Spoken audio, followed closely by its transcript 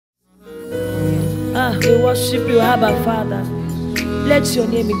We worship you, Abba Father. Let your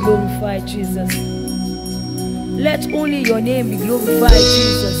name be glorified, Jesus. Let only your name be glorified,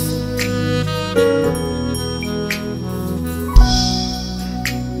 Jesus.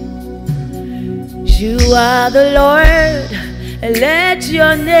 You are the Lord, and let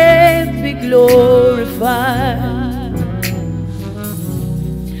your name be glorified.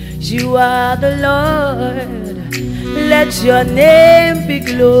 You are the Lord, let your name be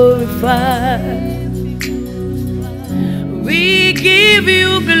glorified. We give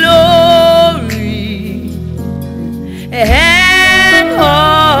you glory and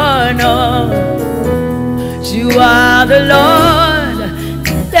honor. You are the Lord,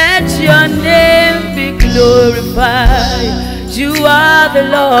 let your name be glorified. You are the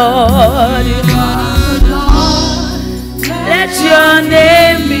Lord, let your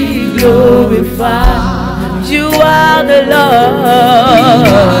name be glorified. You are the Lord,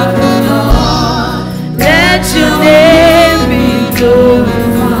 let your name be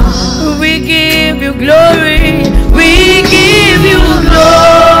glorified. We give you glory, we give you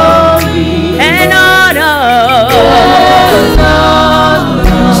glory and honor.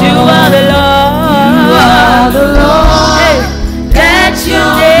 You are the Lord, hey, let your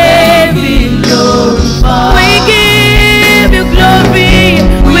name be glorified. We give you glory,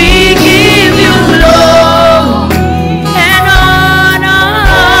 we give you glory and honor.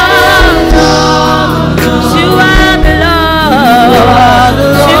 You are the Lord, you are the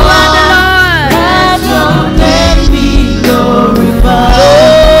Lord, let your name be glorified.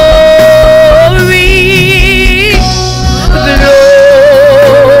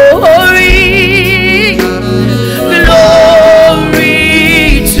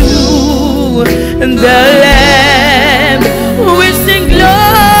 The Lamb, we sing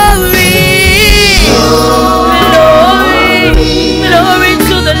glory, glory, glory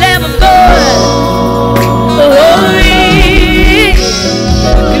to the Lamb of God. Glory,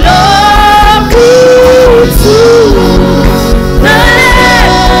 glory to the Lamb,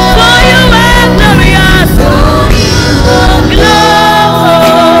 for you are glorious,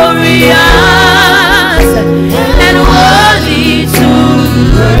 glorious and worthy to.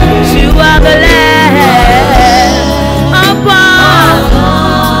 You are the Lamb.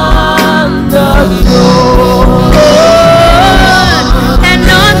 And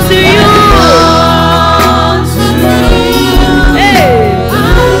unto you, hey, I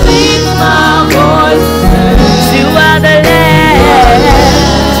lift my voice. You are the Lamb,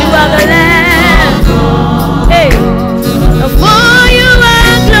 you are the Lamb, hey, for you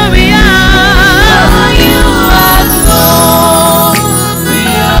are glorious, you are glorious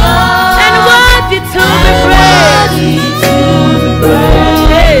and worthy to be praised,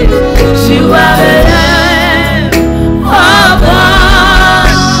 hey, you are the Lamb.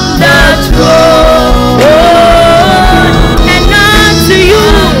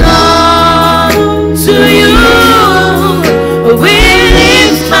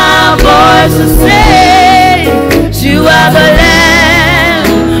 To say, you are the Lamb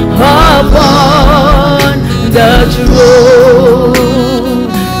upon the throne.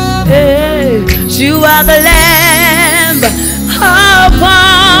 Hey, you are the Lamb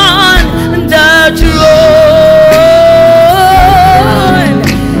upon the throne,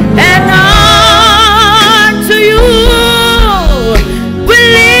 and unto you we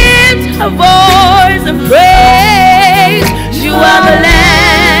lift a voice of praise. You are the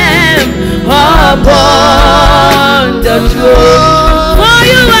Lamb upon the throne, for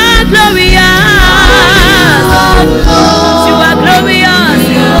you are glorious, you are glorious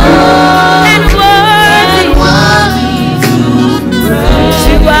and worthy to praise.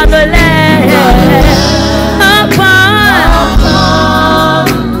 You are the Lamb upon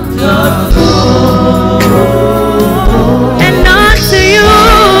the throne, and unto you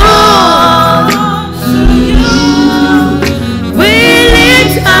we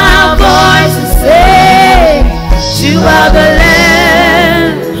lift our voice and say, you are the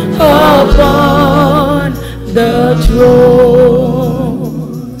Lamb upon the throne.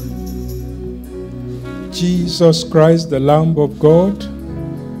 Jesus Christ, the Lamb of God,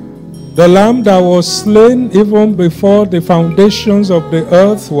 the Lamb that was slain even before the foundations of the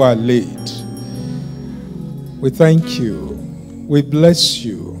earth were laid. We thank you, we bless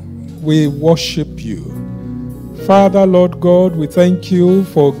you, we worship you. Father, Lord God, we thank you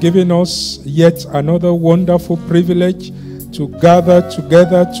for giving us yet another wonderful privilege to gather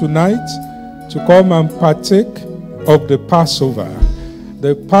together tonight to come and partake of the Passover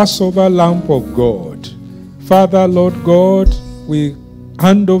Lamb of God. Father, Lord God, we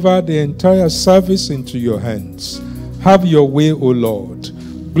hand over the entire service into your hands. Have your way, O Lord.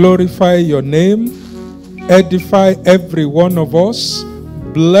 Glorify your name. edify every one of us,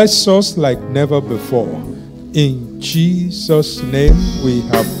 bless us like never before. In Jesus' name we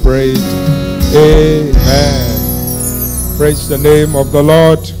have prayed. Amen. Praise the name of the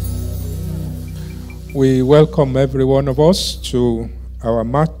Lord. We welcome every one of us to our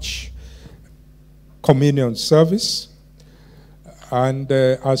March communion service. And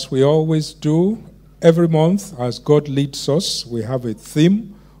as we always do, every month, as God leads us, we have a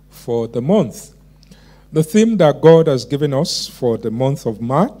theme for the month. The theme that God has given us for the month of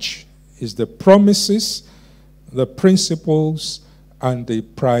March is the promises, the principles, and the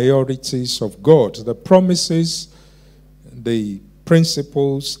priorities of God. The promises, the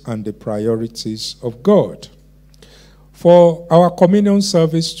principles, and the priorities of God. For our communion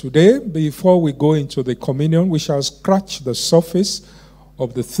service today, before we go into the communion, we shall scratch the surface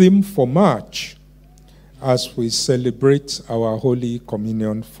of the theme for March as we celebrate our Holy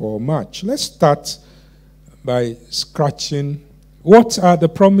Communion for March. Let's start by scratching what are the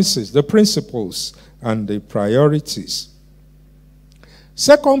promises, the principles, and the priorities.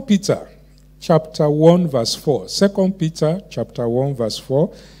 2 Peter chapter 1 verse 4. 2 Peter chapter 1 verse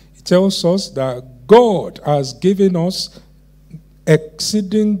 4. It tells us that God has given us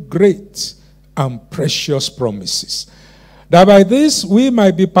exceeding great and precious promises, that by this we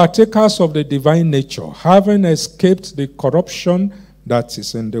might be partakers of the divine nature, having escaped the corruption that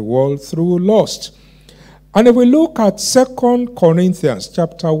is in the world through lust. And if we look at 2 Corinthians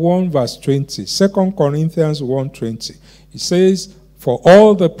chapter 1 verse 20, 2 Corinthians 1:20, it says, for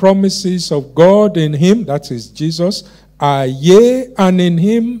all the promises of God in him, that is Jesus, are yea, and in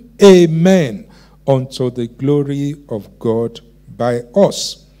him amen, unto the glory of God by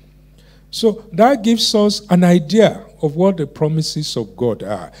us. So that gives us an idea of what the promises of God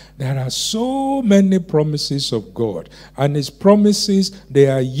are. There are so many promises of God. And his promises, they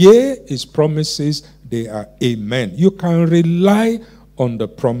are yea, his promises, they are amen. You can rely on the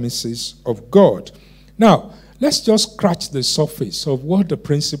promises of God. Now, let's just scratch the surface of what the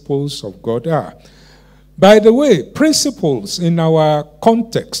principles of God are. By the way, principles in our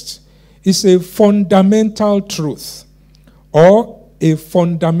context is a fundamental truth or a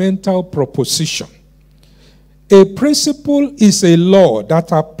fundamental proposition. A principle is a law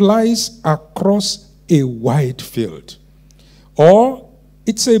that applies across a wide field, or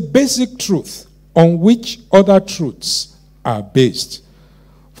it's a basic truth on which other truths are based.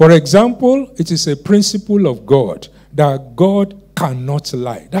 For example, it is a principle of God that God cannot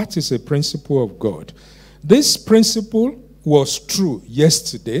lie. That is a principle of God. This principle was true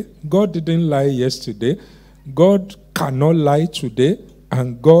yesterday. God didn't lie yesterday. God cannot lie today,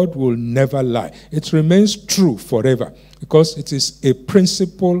 and God will never lie. It remains true forever because it is a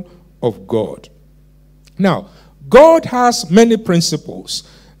principle of God. Now, God has many principles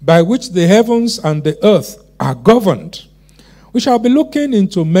by which the heavens and the earth are governed. We shall be looking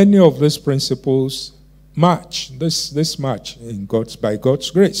into many of these principles this March by God's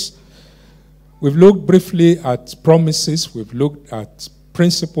grace. We've looked briefly at promises. We've looked at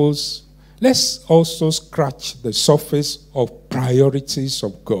principles. Let's also scratch the surface of priorities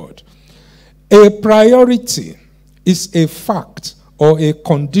of God. A priority is a fact or a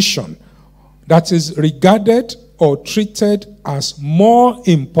condition that is regarded or treated as more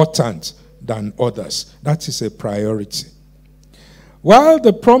important than others. That is a priority. While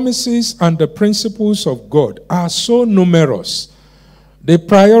the promises and the principles of God are so numerous, the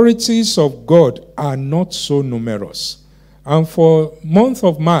priorities of God are not so numerous. And for month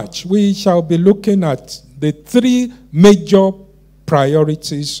of March, we shall be looking at the three major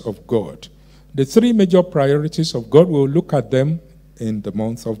priorities of God. The three major priorities of God, we'll look at them in the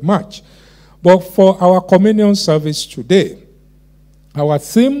month of March. But for our communion service today, our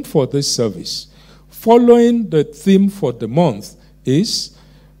theme for this service, following the theme for the month, is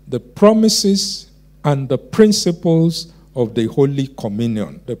the promises and the principles of the Holy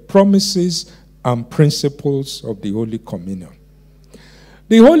Communion. The promises and principles of the Holy Communion.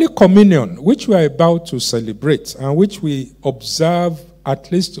 The Holy Communion, which we are about to celebrate and which we observe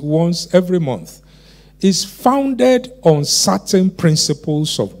at least once every month, is founded on certain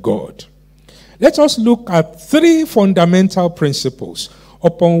principles of God. Let us look at three fundamental principles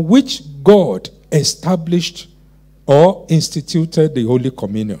upon which God established or instituted the Holy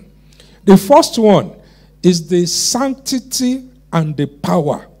Communion. The first one is the sanctity and the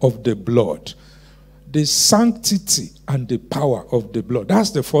power of the blood. The sanctity and the power of the blood. That's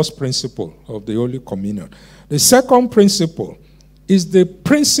the first principle of the Holy Communion. The second principle is the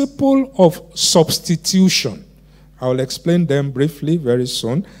principle of substitution. I will explain them briefly very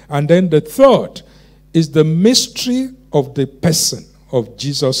soon. And then the third is the mystery of the person of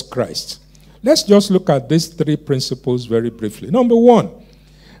Jesus Christ. Let's just look at these three principles very briefly. Number one,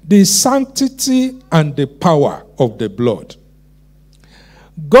 the sanctity and the power of the blood.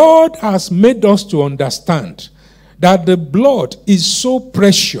 God has made us to understand that the blood is so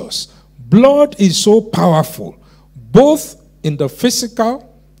precious, blood is so powerful, both in the physical,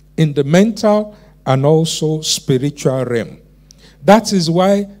 in the mental, and also spiritual realm. That is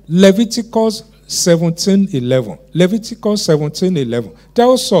why Leviticus 17:11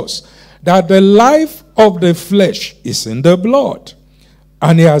 tells us that the life of the flesh is in the blood.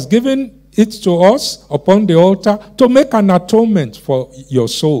 And he has given it to us upon the altar to make an atonement for your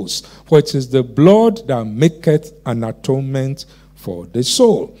souls. For it is the blood that maketh an atonement for the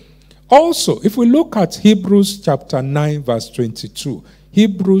soul. Also, if we look at Hebrews chapter 9 verse 22,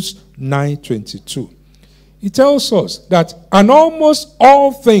 Hebrews 9:22, it tells us that, and almost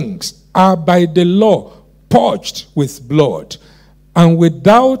all things are by the law purged with blood, and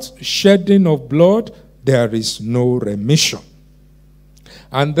without shedding of blood there is no remission.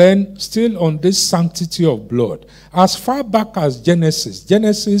 And then, still on this sanctity of blood, as far back as Genesis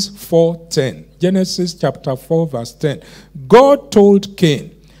 4:10, Genesis chapter 4 verse 10, God told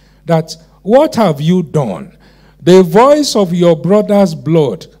Cain that, what have you done? The voice of your brother's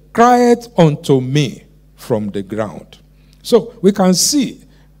blood crieth unto me from the ground. So we can see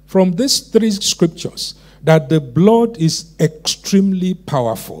from these three scriptures that the blood is extremely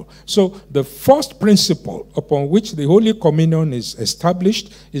powerful. So the first principle upon which the Holy Communion is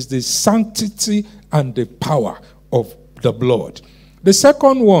established is the sanctity and the power of the blood. The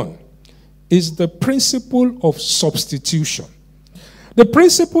second one is the principle of substitution. The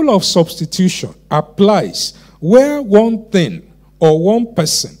principle of substitution applies where one thing or one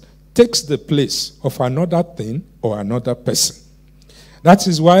person takes the place of another thing or another person. That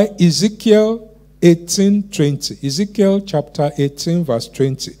is why Ezekiel 18:20, Ezekiel chapter 18 verse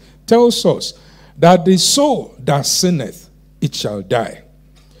 20 tells us that the soul that sinneth, it shall die.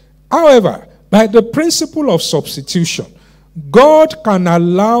 However, by the principle of substitution, God can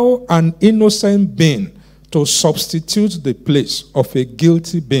allow an innocent being to substitute the place of a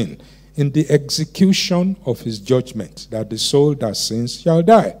guilty being in the execution of his judgment, that the soul that sins shall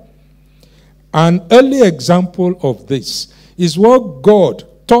die. An early example of this is what God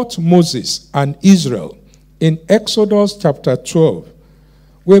taught Moses and Israel in Exodus chapter 12.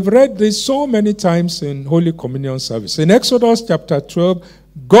 We've read this so many times in Holy Communion service. In Exodus chapter 12,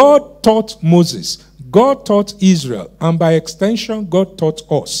 God taught Moses, God taught Israel, and by extension, God taught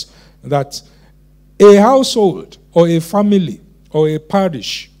us that a household or a family or a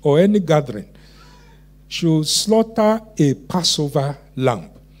parish or any gathering should slaughter a Passover lamb.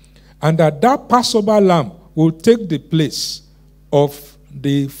 And that Passover lamb will take the place of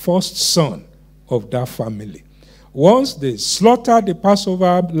the first son of that family. Once they slaughter the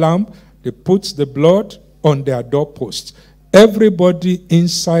Passover lamb, they put the blood on their doorpost. Everybody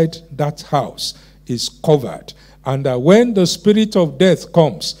inside that house is covered. And when the spirit of death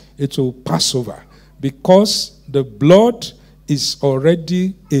comes, it will pass over, because the blood is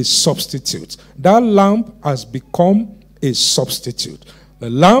already a substitute. That lamb has become a substitute. The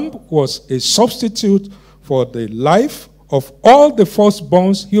lamb was a substitute for the life of all the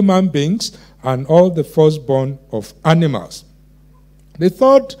firstborns, human beings, and all the firstborn of animals. The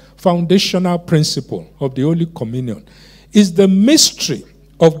third foundational principle of the Holy Communion is the mystery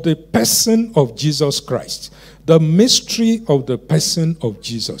of the person of Jesus Christ. The mystery of the person of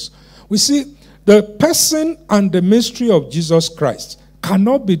Jesus. We see, the person and the mystery of Jesus Christ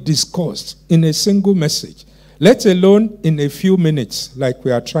cannot be discussed in a single message, let alone in a few minutes like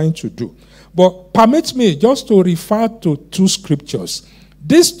we are trying to do. But permit me just to refer to two scriptures.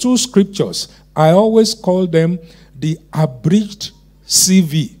 These two scriptures, I always call them the abridged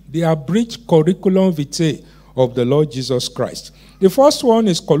CV, the abridged curriculum vitae of the Lord Jesus Christ. The first one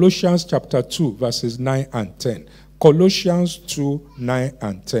is Colossians chapter 2, verses 9 and 10. Colossians 2, 9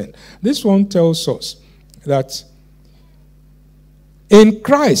 and 10. This one tells us that in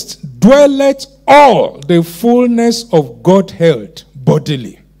Christ dwelleth all the fullness of Godhead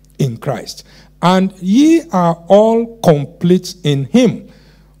bodily in Christ. And ye are all complete in him,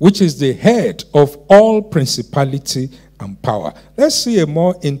 which is the head of all principality and power. Let's see a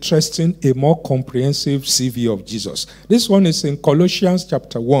more interesting, a more comprehensive CV of Jesus. This one is in Colossians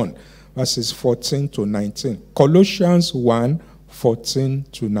chapter 1, verses 14 to 19. Colossians 1, 14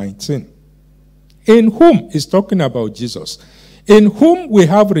 to 19. In whom is talking about Jesus. In whom we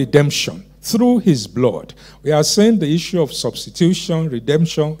have redemption through his blood. We are saying the issue of substitution,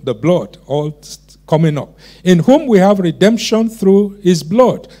 redemption, the blood, all coming up. In whom we have redemption through his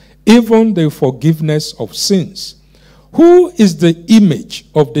blood, even the forgiveness of sins, who is the image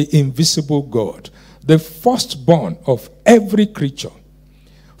of the invisible God, the firstborn of every creature.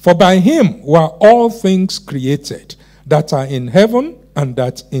 For by him were all things created, that are in heaven and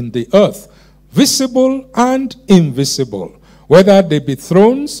that in the earth, visible and invisible, whether they be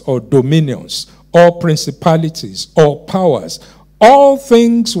thrones or dominions, or principalities, or powers. All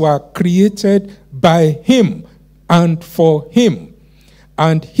things were created by him and for him.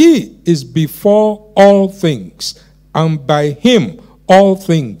 And he is before all things, and by him all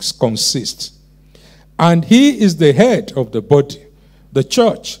things consist. And he is the head of the body, the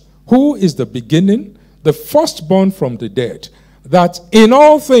church, who is the beginning, the firstborn from the dead, that in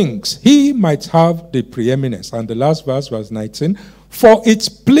all things he might have the preeminence. And the last verse, verse 19, for it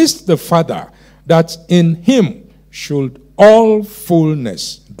pleased the Father that in him should all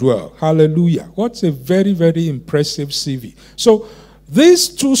fullness dwell. Hallelujah. What's a very, very impressive CV. So these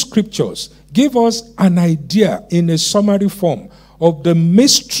two scriptures give us an idea in a summary form of the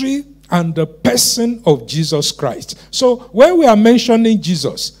mystery and the person of Jesus Christ. So when we are mentioning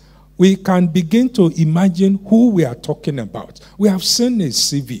Jesus, we can begin to imagine who we are talking about. We have seen his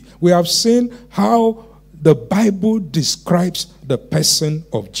CV. We have seen how the Bible describes the person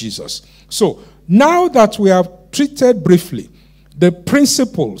of Jesus. So now that we have treated briefly the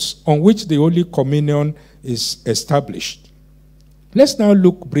principles on which the Holy Communion is established, let's now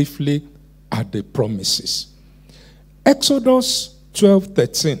look briefly at the promises. Exodus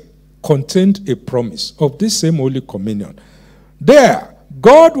 12:13 contained a promise of this same Holy Communion. There,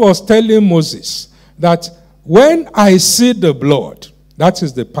 God was telling Moses that when I see the blood, that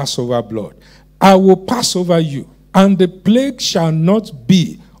is the Passover blood, I will pass over you, and the plague shall not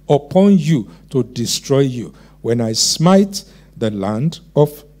be upon you to destroy you when I smite the land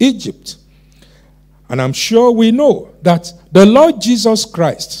of Egypt. And I'm sure we know that the Lord Jesus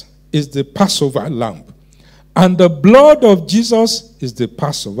Christ is the Passover lamb, and the blood of Jesus is the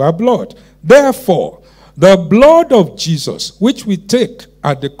Passover blood. Therefore, the blood of Jesus, which we take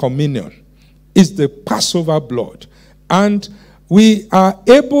at the communion, is the Passover blood. And we are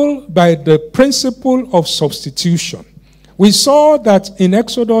able, by the principle of substitution, we saw that in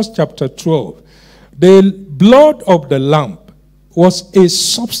Exodus chapter 12, the blood of the lamb was a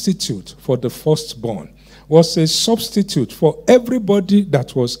substitute for the firstborn, was a substitute for everybody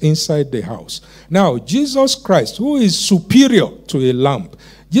that was inside the house. Now, Jesus Christ, who is superior to a lamb,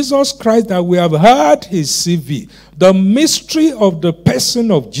 Jesus Christ that we have heard his CV, the mystery of the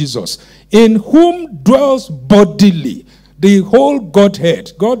person of Jesus, in whom dwells bodily the whole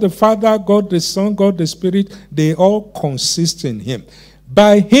Godhead, God the Father, God the Son, God the Spirit, they all consist in him.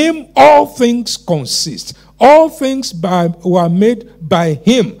 By him all things consist. All things were made by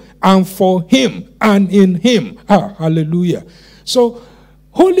him and for him and in him. Hallelujah. So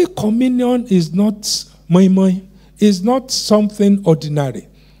Holy Communion is not moi moi, is not something ordinary.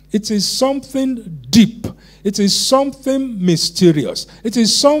 It is something deep. It is something mysterious. It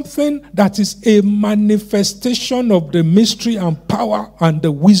is something that is a manifestation of the mystery and power and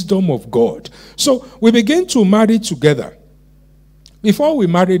the wisdom of God. So we begin to marry together. Before we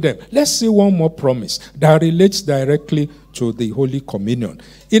marry them, let's see one more promise that relates directly to the Holy Communion.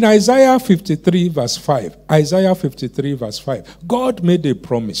 In Isaiah 53 verse 5, Isaiah 53 verse 5, God made a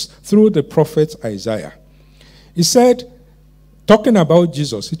promise through the prophet Isaiah. He said, talking about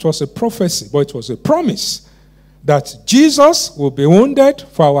Jesus, it was a prophecy, but it was a promise that Jesus will be wounded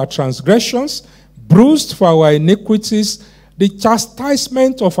for our transgressions, bruised for our iniquities. The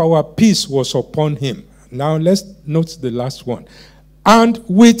chastisement of our peace was upon him. Now let's note the last one. And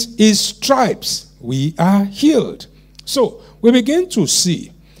with his stripes we are healed. So we begin to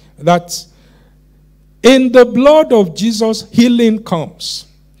see that in the blood of Jesus, healing comes.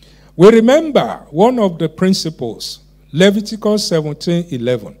 We remember one of the principles, Leviticus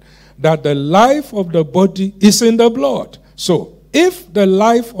 17:11, that the life of the body is in the blood. So if the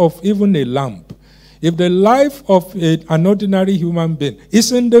life of even a lamb, if the life of an ordinary human being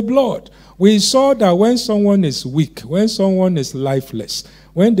is in the blood, we saw that when someone is weak, when someone is lifeless,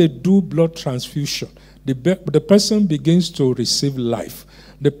 when they do blood transfusion, the person begins to receive life.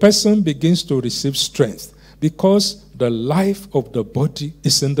 The person begins to receive strength because the life of the body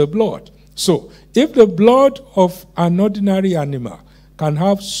is in the blood. So, if the blood of an ordinary animal can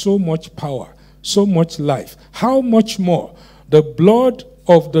have so much power, so much life, how much more the blood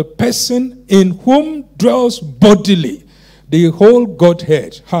of the person in whom dwells bodily the whole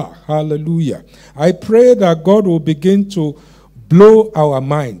Godhead. Hallelujah. I pray that God will begin to blow our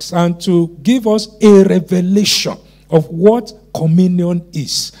minds and to give us a revelation of what communion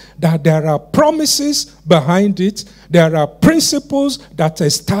is. That there are promises behind it. There are principles that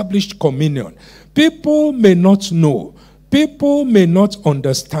establish communion. People may not know People may not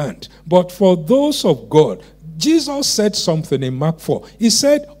understand, but for those of God, Jesus said something in Mark 4. He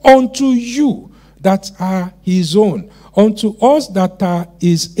said, unto you that are his own, unto us that are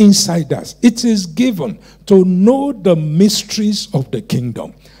his insiders, it is given to know the mysteries of the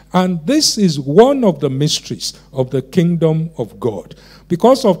kingdom. And this is one of the mysteries of the kingdom of God.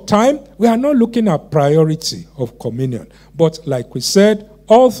 Because of time, we are not looking at priority of communion. But like we said,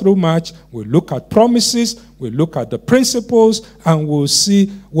 all through March, we look at promises, we look at the principles, and we'll see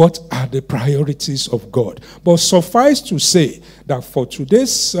what are the priorities of God. But suffice to say that for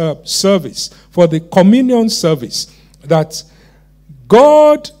today's service, for the communion service, that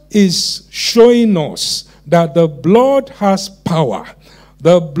God is showing us that the blood has power.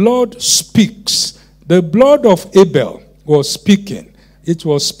 The blood speaks. The blood of Abel was speaking. It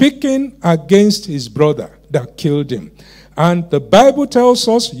was speaking against his brother that killed him. And the Bible tells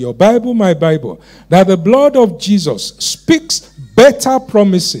us, your Bible, my Bible, that the blood of Jesus speaks better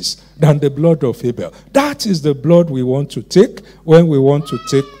promises than the blood of Abel. That is the blood we want to take when we want to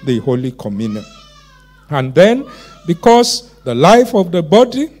take the Holy Communion. And then, because the life of the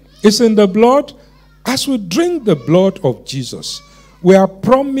body is in the blood, as we drink the blood of Jesus, we are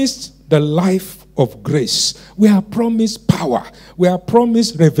promised the life of grace. We are promised power. We are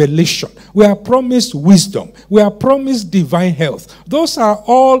promised revelation. We are promised wisdom. We are promised divine health. Those are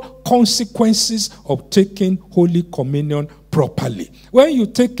all consequences of taking Holy Communion properly. When you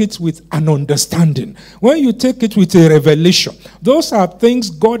take it with an understanding, when you take it with a revelation, those are things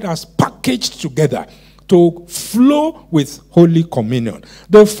God has packaged together to flow with Holy Communion.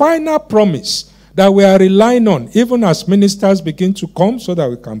 The final promise that we are relying on, even as ministers begin to come so that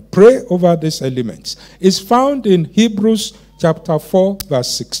we can pray over these elements, is found in Hebrews chapter 4,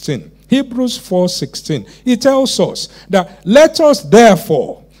 verse 16. Hebrews 4:16. It tells us that let us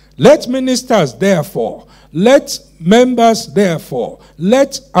therefore, let ministers therefore, let members therefore,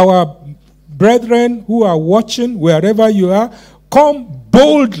 let our brethren who are watching wherever you are, come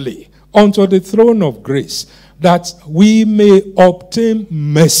boldly unto the throne of grace, that we may obtain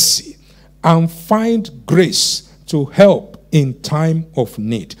mercy and find grace to help in time of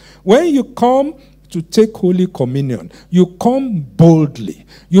need. When you come to take Holy Communion, you come boldly.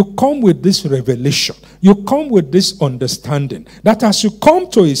 You come with this revelation. You come with this understanding that as you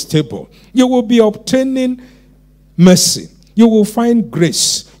come to his table, you will be obtaining mercy. You will find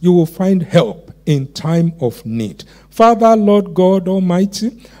grace. You will find help in time of need. Father, Lord God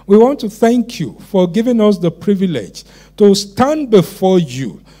Almighty, we want to thank you for giving us the privilege to stand before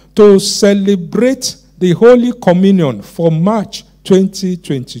you to celebrate the Holy Communion for March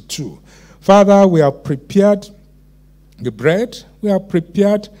 2022. Father, we have prepared the bread, we have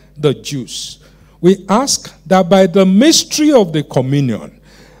prepared the juice. We ask that by the mystery of the communion,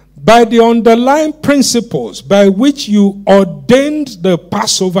 by the underlying principles by which you ordained the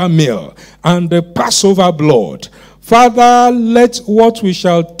Passover meal and the Passover blood, Father, let what we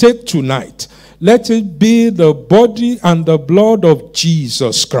shall take tonight, let it be the body and the blood of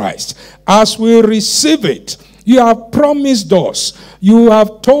Jesus Christ. As we receive it, you have promised us, you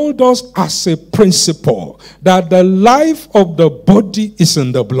have told us as a principle that the life of the body is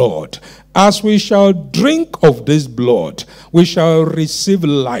in the blood. As we shall drink of this blood, we shall receive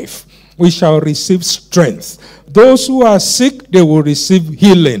life. We shall receive strength. Those who are sick, they will receive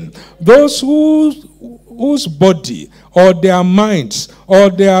healing. Those whose body or their minds or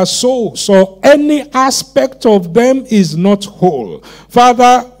their souls or any aspect of them is not whole,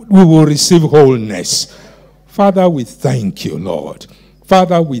 Father, we will receive wholeness. Father, we thank you, Lord.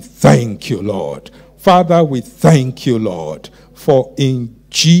 Father, we thank you, Lord. Father, we thank you, Lord. For in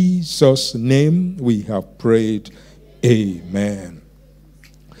Jesus' name we have prayed. Amen.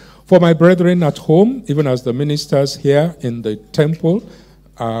 For my brethren at home, even as the ministers here in the temple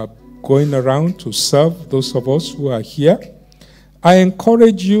are going around to serve those of us who are here, I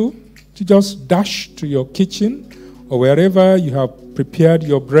encourage you to just dash to your kitchen or wherever you have prepared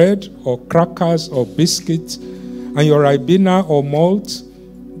your bread or crackers or biscuits and your ribena or malt.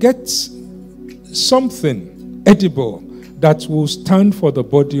 Get something edible that will stand for the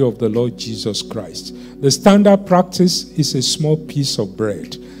body of the Lord Jesus Christ. The standard practice is a small piece of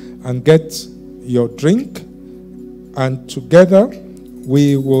bread. And get your drink, and together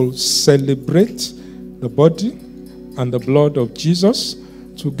we will celebrate the body and the blood of Jesus.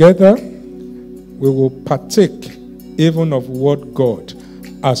 Together we will partake even of what God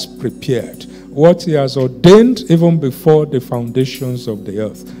has prepared, what he has ordained even before the foundations of the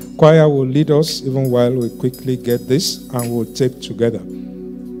earth. Choir will lead us even while we quickly get this, and we'll take together.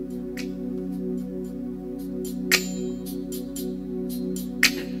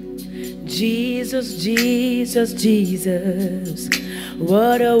 Jesus, Jesus, Jesus,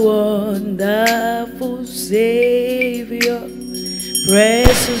 what a wonderful Savior.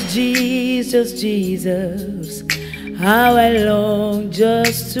 Precious Jesus, Jesus, how I long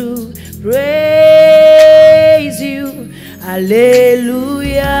just to praise you.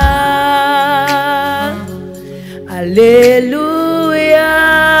 Hallelujah, hallelujah,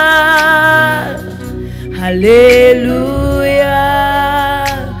 hallelujah.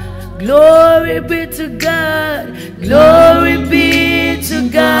 Glory be to God, glory be to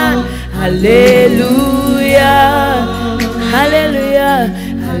God. Hallelujah, hallelujah,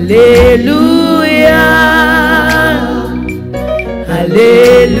 hallelujah,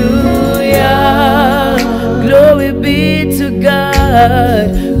 hallelujah. Glory be to God,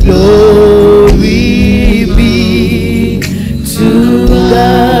 glory be to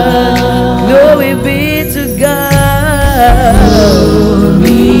God, glory be to God,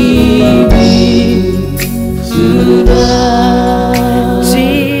 glory be to God.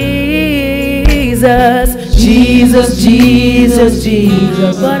 Jesus, Jesus, Jesus,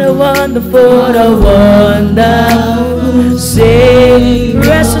 Jesus, what a wonderful Savior.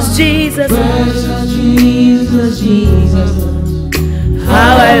 Precious Jesus, Jesus, Jesus,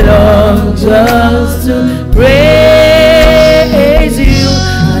 how I long just to praise you.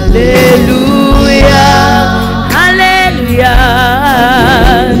 Hallelujah, hallelujah,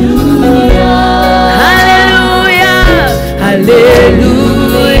 hallelujah,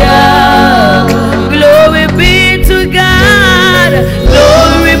 hallelujah. Glory be to God,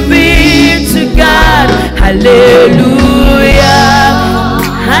 glory be to God. Hallelujah,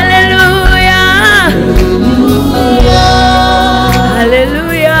 hallelujah,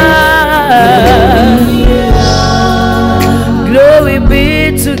 hallelujah. Glory be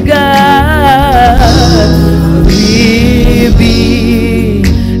to God, glory be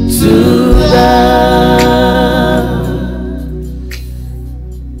to God.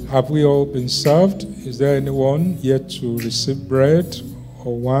 Have we all been served? Is there anyone yet to receive bread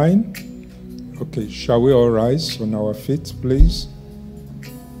or wine? Okay, shall we all rise on our feet, please?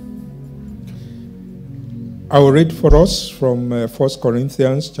 I will read for us from 1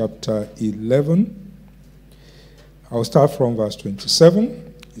 Corinthians chapter 11. I will start from verse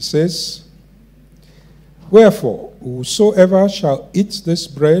 27. It says, "Wherefore, whosoever shall eat this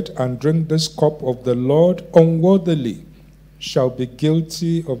bread and drink this cup of the Lord unworthily shall be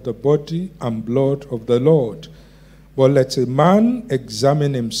guilty of the body and blood of the Lord. But let a man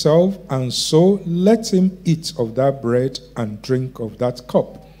examine himself, and so let him eat of that bread and drink of that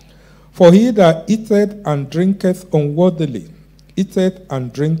cup. For he that eateth and drinketh unworthily eateth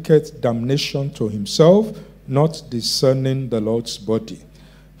and drinketh damnation to himself, not discerning the Lord's body.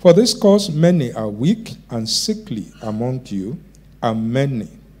 For this cause many are weak and sickly among you, and many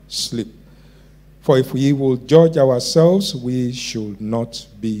sleep. For if we will judge ourselves, we should not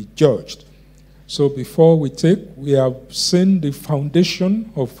be judged." So before we take, we have seen the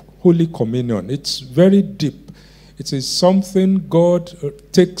foundation of Holy Communion. It's very deep. It is something God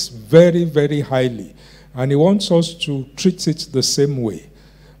takes very, very highly. And he wants us to treat it the same way.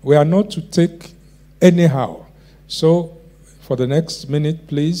 We are not to take anyhow. So for the next minute,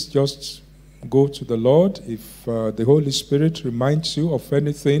 please just go to the Lord. If the Holy Spirit reminds you of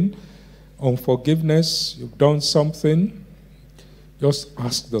anything, unforgiveness, you've done something, just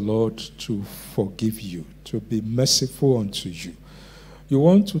ask the Lord to forgive you, to be merciful unto you. You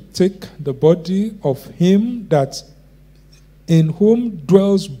want to take the body of him that in whom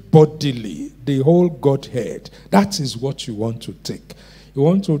dwells bodily the whole Godhead. That is what you want to take. You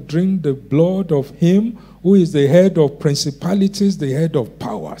want to drink the blood of him who is the head of principalities, the head of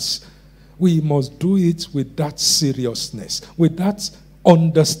powers. We must do it with that seriousness, with that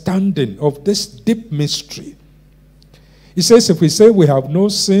understanding of this deep mystery. He says, if we say we have no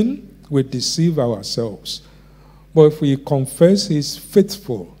sin, we deceive ourselves. But if we confess, he is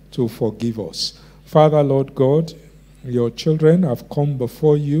faithful to forgive us. Father, Lord God, your children have come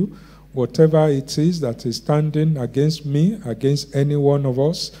before you. Whatever it is that is standing against me, against any one of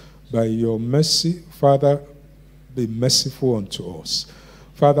us, by your mercy, Father, be merciful unto us.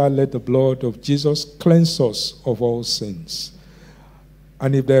 Father, let the blood of Jesus cleanse us of all sins.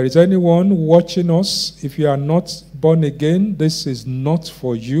 And if there is anyone watching us, if you are not born again, this is not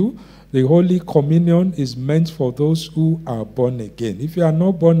for you. The Holy Communion is meant for those who are born again. If you are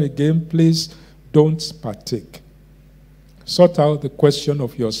not born again, please don't partake. Sort out the question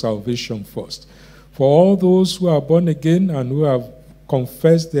of your salvation first. For all those who are born again and who have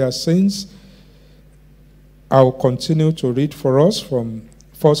confessed their sins, I will continue to read for us from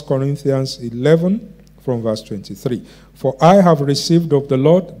 1 Corinthians 11, from verse 23. For I have received of the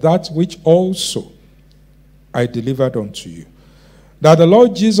Lord that which also I delivered unto you. That the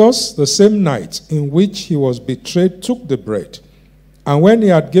Lord Jesus, the same night in which he was betrayed, took the bread. And when he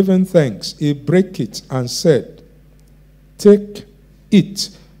had given thanks, he brake it and said, Take,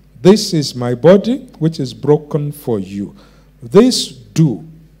 eat. This is my body, which is broken for you. This do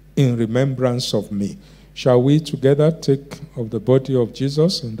in remembrance of me. Shall we together take of the body of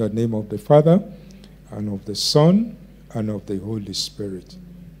Jesus in the name of the Father, and of the Son, and of the Holy Spirit?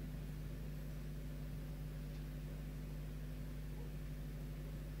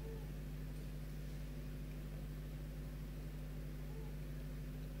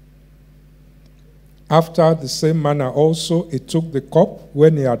 After the same manner also he took the cup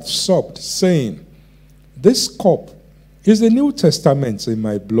when he had supped, saying, This cup is the New Testament in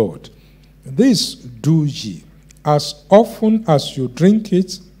my blood. This do ye, as often as you drink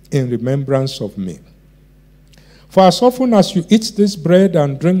it, in remembrance of me. For as often as you eat this bread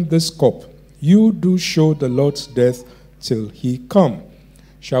and drink this cup, you do show the Lord's death till he come.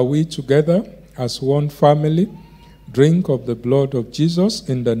 Shall we together, as one family, drink of the blood of Jesus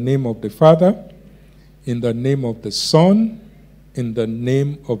in the name of the Father, in the name of the Son, in the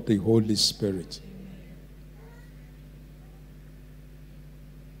name of the Holy Spirit?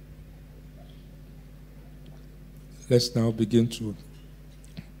 Let's now begin to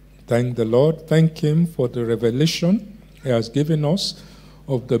thank the Lord. Thank him for the revelation he has given us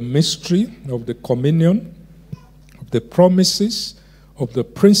of the mystery of the communion, of the promises, of the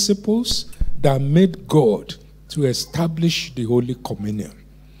principles that made God to establish the Holy Communion.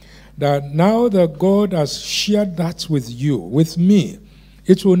 That now that God has shared that with you, with me,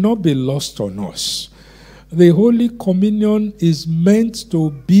 it will not be lost on us. The Holy Communion is meant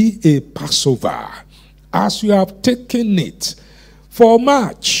to be a Passover. As you have taken it, for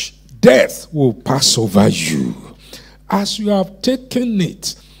much, death will pass over you. As you have taken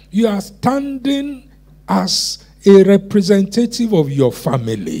it, you are standing as a representative of your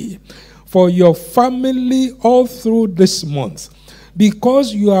family. For your family all through this month,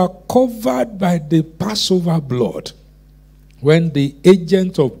 because you are covered by the Passover blood. When the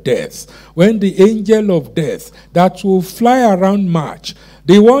agent of death, when the angel of death that will fly around March,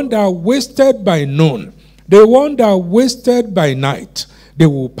 the one that wasted by noon, the one that wasted by night, they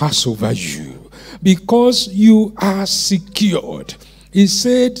will pass over you because you are secured. He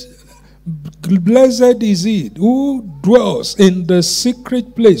said, Blessed is he who dwells in the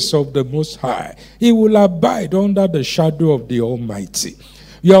secret place of the Most High. He will abide under the shadow of the Almighty.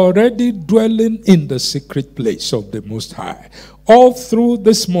 You are already dwelling in the secret place of the Most High. All through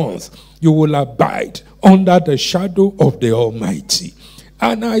this month, you will abide under the shadow of the Almighty.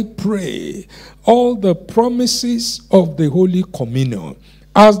 And I pray all the promises of the Holy Communion,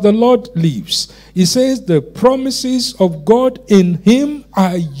 as the Lord lives, he says the promises of God in him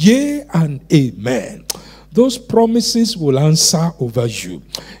are yea and amen. Those promises will answer over you.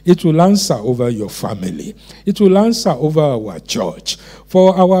 It will answer over your family. It will answer over our church.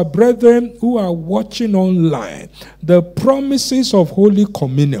 For our brethren who are watching online, the promises of Holy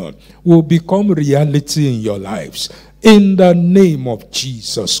Communion will become reality in your lives. In the name of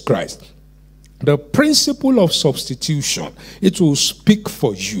Jesus Christ. The principle of substitution, it will speak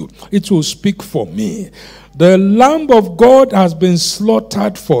for you. It will speak for me. The Lamb of God has been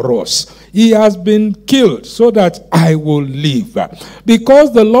slaughtered for us. He has been killed so that I will live.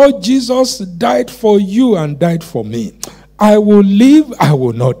 Because the Lord Jesus died for you and died for me. I will live, I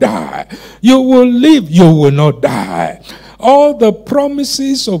will not die. You will live, you will not die. All the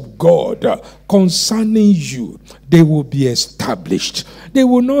promises of God concerning you, they will be established. They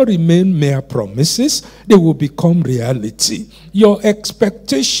will not remain mere promises. They will become reality. Your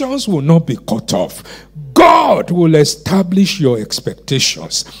expectations will not be cut off. God will establish your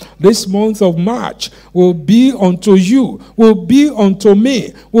expectations. This month of March will be unto you, will be unto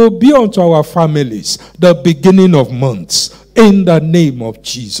me, will be unto our families, the beginning of months. In the name of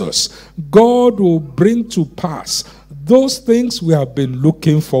Jesus, God will bring to pass those things we have been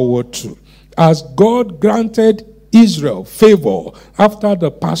looking forward to. As God granted Israel favor after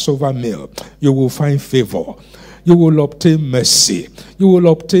the Passover meal, you will find favor. You will obtain mercy. You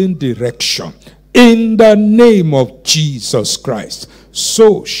will obtain direction. In the name of Jesus Christ,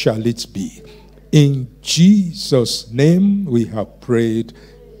 so shall it be. In Jesus' name we have prayed.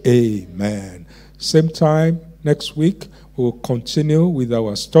 Amen. Same time next week, we'll continue with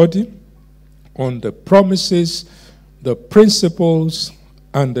our study on the promises, the principles,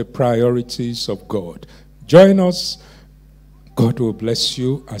 and the priorities of God. Join us. God will bless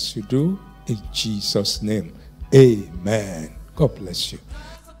you as you do. In Jesus' name, amen. God bless you.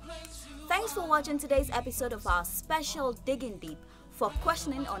 Thanks Thanks for watching today's episode of our special Digging Deep. For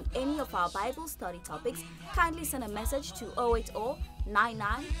questioning on any of our Bible study topics, kindly send a message to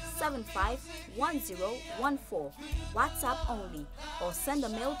 080-9975-1014, WhatsApp only, or send a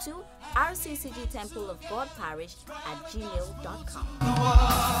mail to RCCG Temple of God Parish @gmail.com.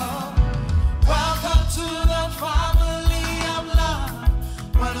 Welcome to the family of love,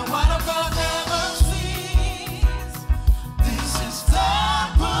 where the word of God never ceases. This is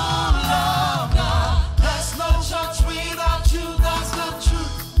Temple of God. There's no church without you, that's the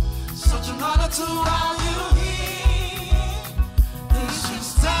truth. Such an honor to have